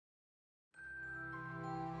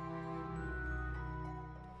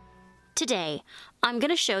Today, I'm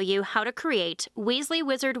going to show you how to create Weasley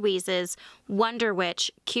Wizard Wheezes Wonder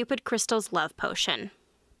Witch Cupid Crystals Love Potion.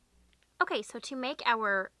 Okay, so to make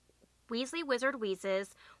our Weasley Wizard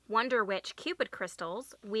Wheezes Wonder Witch Cupid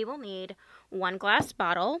Crystals, we will need 1 glass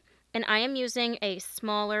bottle, and I am using a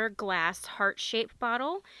smaller glass heart-shaped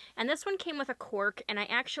bottle, and this one came with a cork, and I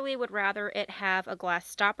actually would rather it have a glass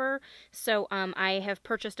stopper, so I have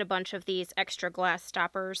purchased a bunch of these extra glass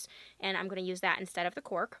stoppers, and I'm going to use that instead of the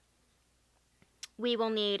cork. We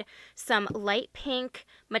will need some light pink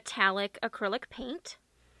metallic acrylic paint,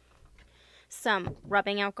 some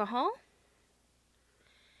rubbing alcohol,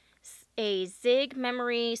 a Zig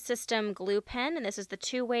Memory System glue pen, and this is the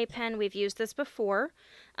 2-way pen. We've used this before,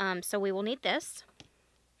 so we will need this.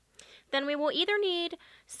 Then we will either need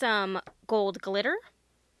some gold glitter,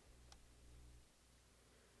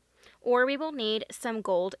 or we will need some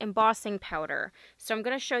gold embossing powder. So I'm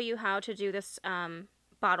going to show you how to do this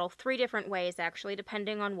bottle 3 different ways, actually,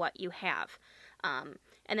 depending on what you have. And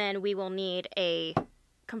then we will need a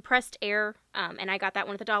compressed air, and I got that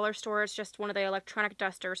one at the dollar store. It's just one of the electronic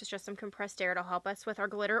dusters. It's just some compressed air to help us with our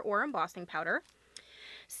glitter or embossing powder.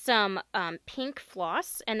 Some pink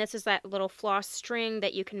floss, and this is that little floss string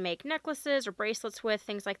that you can make necklaces or bracelets with,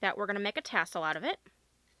 things like that. We're going to make a tassel out of it.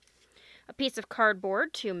 A piece of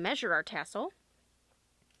cardboard to measure our tassel.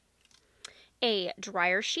 A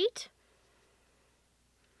dryer sheet.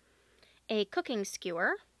 A cooking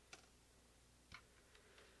skewer,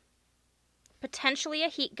 potentially a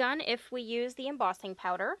heat gun if we use the embossing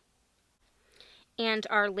powder, and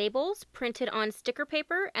our labels printed on sticker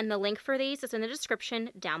paper, and the link for these is in the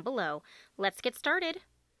description down below. Let's get started.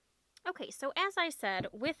 Okay, so as I said,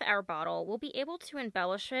 with our bottle, we'll be able to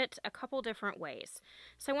embellish it a couple different ways.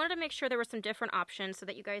 So I wanted to make sure there were some different options so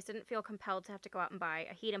that you guys didn't feel compelled to have to go out and buy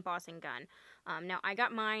a heat embossing gun. Now, I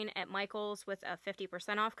got mine at Michael's with a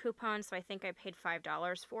 50% off coupon, so I think I paid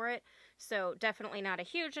 $5 for it. So definitely not a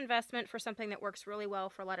huge investment for something that works really well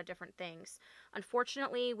for a lot of different things.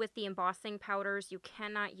 Unfortunately, with the embossing powders, you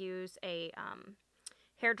cannot use a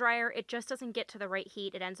hair dryer. It just doesn't get to the right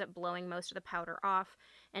heat. It ends up blowing most of the powder off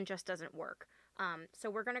and just doesn't work. So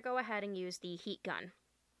we're going to go ahead and use the heat gun.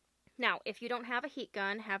 Now, if you don't have a heat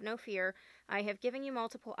gun, have no fear. I have given you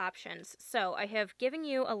multiple options. So I have given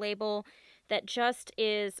you a label that just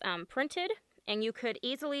is printed, and you could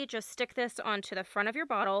easily just stick this onto the front of your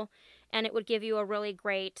bottle, and it would give you a really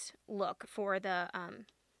great look for the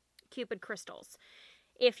Cupid crystals.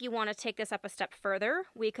 If you want to take this up a step further,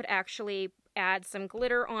 we could actually add some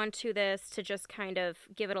glitter onto this to just kind of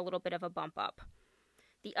give it a little bit of a bump up.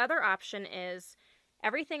 The other option is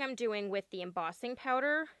everything I'm doing with the embossing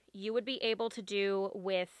powder, you would be able to do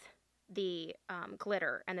with the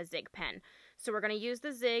glitter and the Zig pen. So we're going to use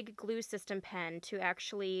the Zig Glue System pen to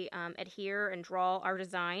actually adhere and draw our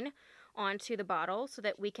design onto the bottle so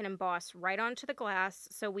that we can emboss right onto the glass,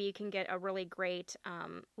 so we can get a really great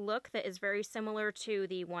look that is very similar to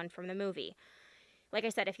the one from the movie. Like I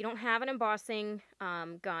said, if you don't have an embossing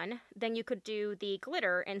gun, then you could do the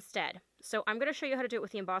glitter instead. So I'm going to show you how to do it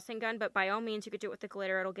with the embossing gun, but by all means you could do it with the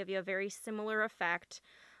glitter. It'll give you a very similar effect.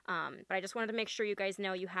 But I just wanted to make sure you guys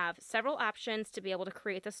know you have several options to be able to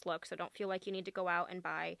create this look, so don't feel like you need to go out and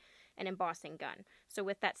buy an embossing gun. So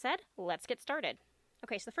with that said, let's get started.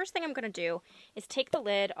 Okay, so the first thing I'm going to do is take the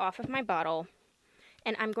lid off of my bottle,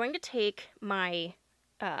 and I'm going to take my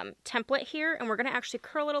template here, and we're going to actually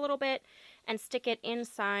curl it a little bit and stick it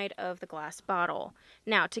inside of the glass bottle.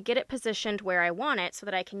 Now, to get it positioned where I want it so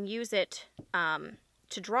that I can use it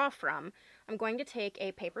to draw from, I'm going to take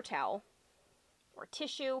a paper towel or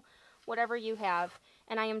tissue, whatever you have,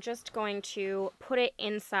 and I am just going to put it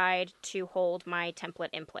inside to hold my template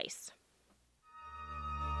in place.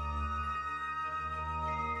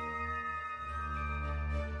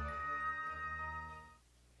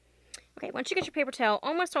 Okay, once you get your paper towel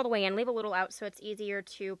almost all the way in, leave a little out so it's easier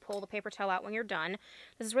to pull the paper towel out when you're done.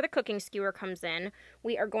 This is where the cooking skewer comes in.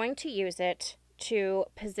 We are going to use it to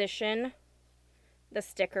position the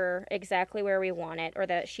sticker exactly where we want it, or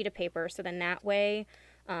the sheet of paper, so then that way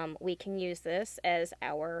we can use this as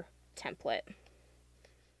our template.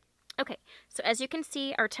 Okay, so as you can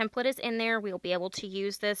see, our template is in there. We'll be able to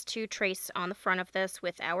use this to trace on the front of this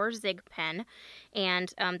with our Zig pen, and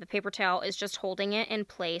the paper towel is just holding it in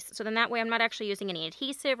place. So then that way I'm not actually using any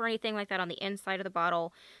adhesive or anything like that on the inside of the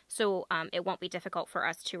bottle, so it won't be difficult for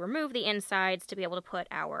us to remove the insides to be able to put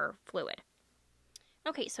our fluid.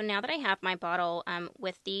 Okay, so now that I have my bottle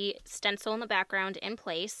with the stencil in the background in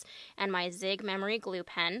place and my Zig Memory glue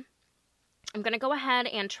pen, I'm going to go ahead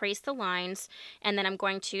and trace the lines, and then I'm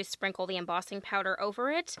going to sprinkle the embossing powder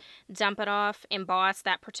over it, dump it off, emboss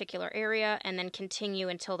that particular area, and then continue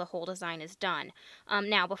until the whole design is done.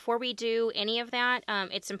 Now, before we do any of that,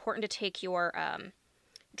 it's important to take your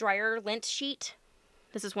dryer lint sheet.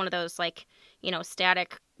 This is one of those, like, you know,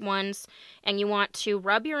 static ones, and you want to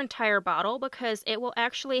rub your entire bottle because it will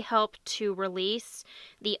actually help to release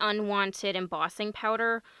the unwanted embossing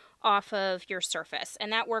powder off of your surface,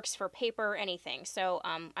 and that works for paper, anything. So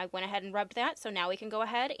I went ahead and rubbed that, so now we can go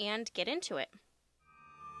ahead and get into it.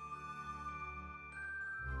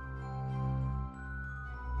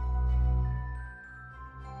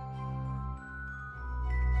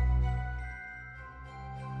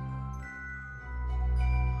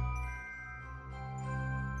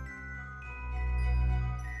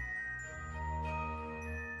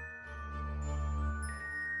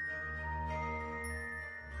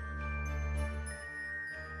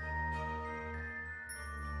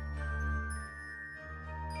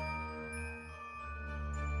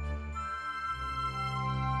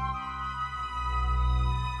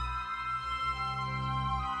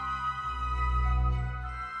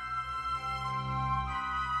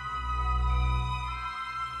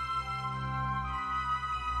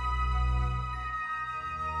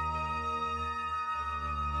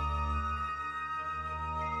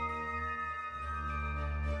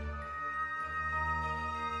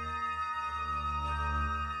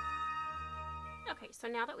 Okay, so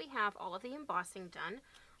now that we have all of the embossing done,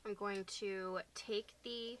 I'm going to take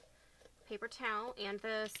the paper towel and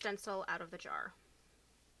the stencil out of the jar.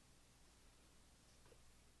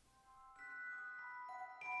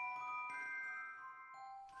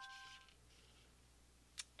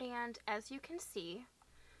 And as you can see,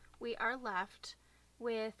 we are left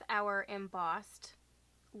with our embossed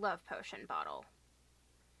Love Potion bottle.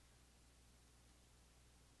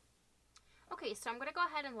 Okay, so I'm going to go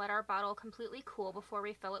ahead and let our bottle completely cool before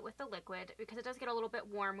we fill it with the liquid, because it does get a little bit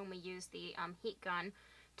warm when we use the heat gun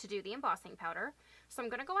to do the embossing powder. So I'm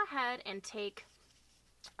going to go ahead and take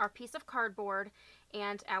our piece of cardboard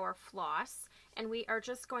and our floss, and we are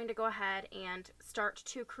just going to go ahead and start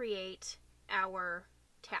to create our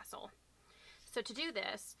tassel. So to do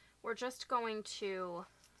this, we're just going to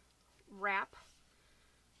wrap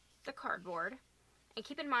the cardboard, and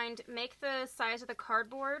keep in mind, make the size of the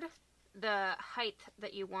cardboard the height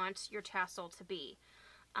that you want your tassel to be.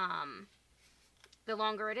 The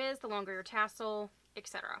longer it is, the longer your tassel,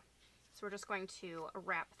 etc. So we're just going to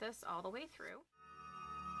wrap this all the way through.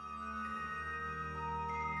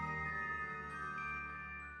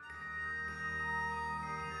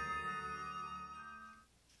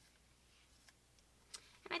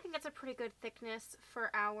 And I think that's a pretty good thickness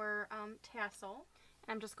for our tassel.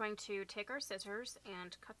 And I'm just going to take our scissors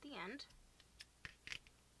and cut the end.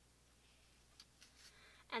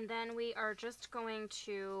 And then we are just going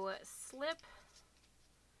to slip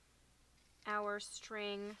our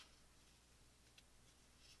string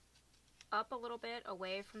up a little bit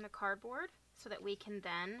away from the cardboard so that we can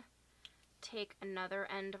then take another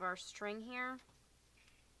end of our string here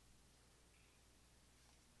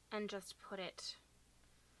and just put it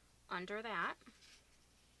under that.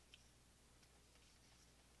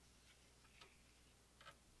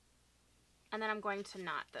 And then I'm going to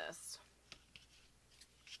knot this.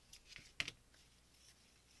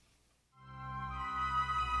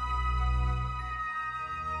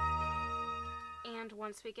 And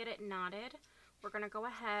once we get it knotted, we're going to go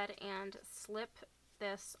ahead and slip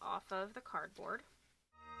this off of the cardboard.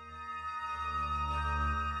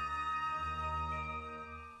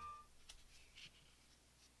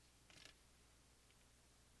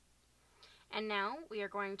 And now we are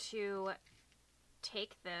going to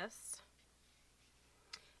take this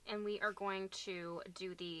and we are going to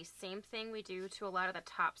do the same thing we do to a lot of the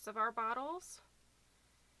tops of our bottles.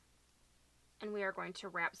 And we are going to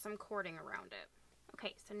wrap some cording around it.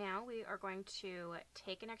 Okay, so now we are going to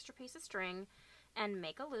take an extra piece of string and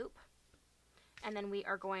make a loop. And then we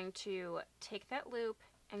are going to take that loop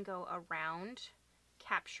and go around,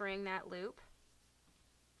 capturing that loop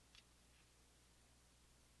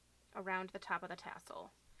around the top of the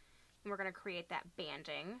tassel. And we're going to create that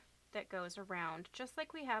banding that goes around, just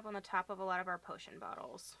like we have on the top of a lot of our potion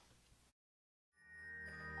bottles.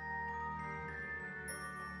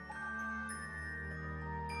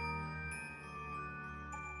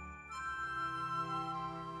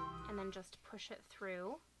 And then just push it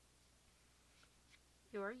through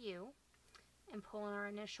your U and pull in our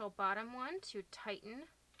initial bottom one to tighten.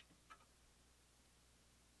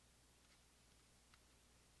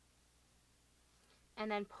 And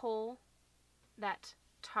then pull that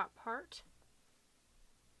top part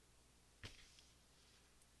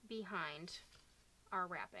behind our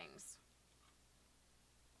wrappings.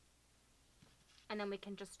 And then we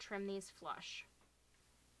can just trim these flush.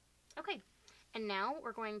 Okay, and now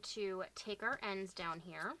we're going to take our ends down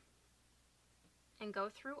here and go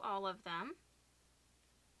through all of them.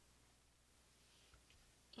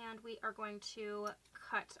 And we are going to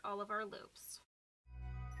cut all of our loops.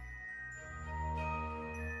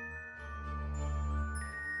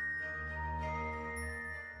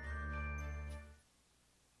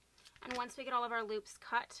 And once we get all of our loops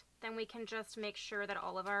cut, then we can just make sure that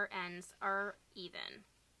all of our ends are even.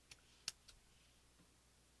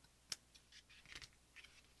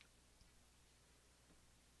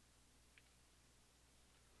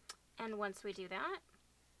 And once we do that,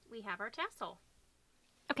 we have our tassel.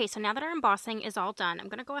 Okay, so now that our embossing is all done, I'm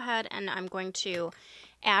going to go ahead and I'm going to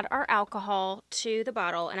add our alcohol to the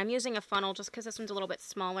bottle. And I'm using a funnel just because this one's a little bit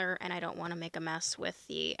smaller and I don't want to make a mess with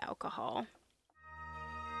the alcohol.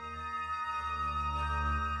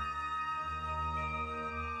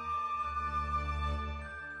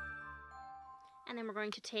 And then we're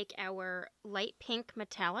going to take our light pink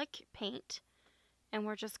metallic paint and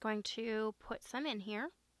we're just going to put some in here.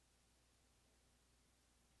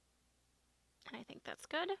 And I think that's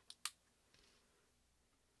good.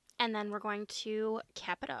 And then we're going to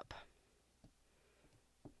cap it up.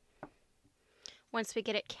 Once we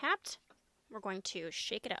get it capped, we're going to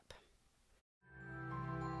shake it up.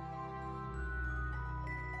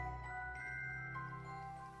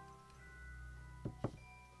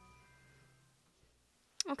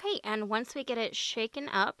 Okay, and once we get it shaken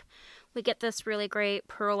up, we get this really great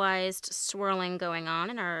pearlized swirling going on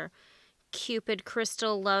in our Cupid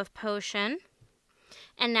Crystal Love Potion.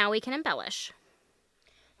 And now we can embellish.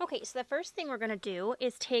 Okay, so the first thing we're going to do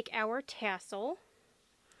is take our tassel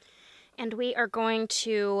and we are going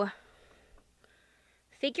to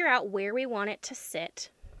figure out where we want it to sit.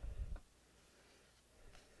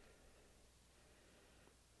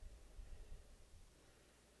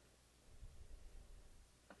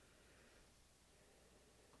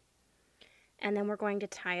 And then we're going to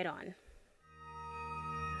tie it on.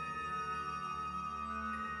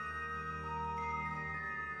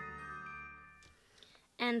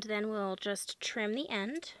 And then we'll just trim the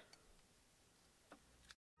end.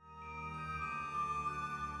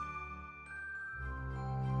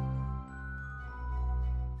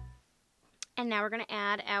 And now we're going to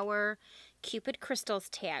add our Cupid Crystals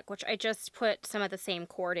tag, which I just put some of the same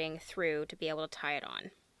cording through to be able to tie it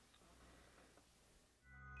on.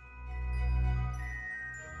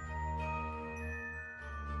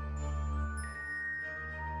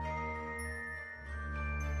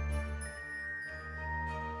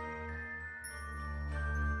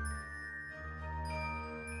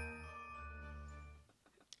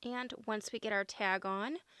 And once we get our tag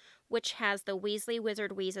on, which has the Weasleys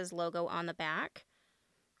Wizard Wheezes logo on the back,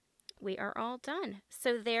 we are all done.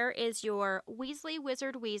 So there is your Weasleys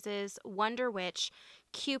Wizard Wheezes Wonder Witch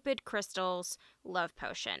Cupid Crystals Love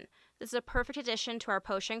Potion. This is a perfect addition to our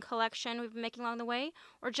potion collection we've been making along the way,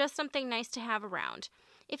 or just something nice to have around.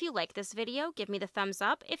 If you like this video, give me the thumbs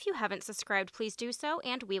up. If you haven't subscribed, please do so,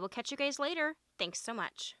 and we will catch you guys later. Thanks so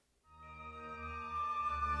much.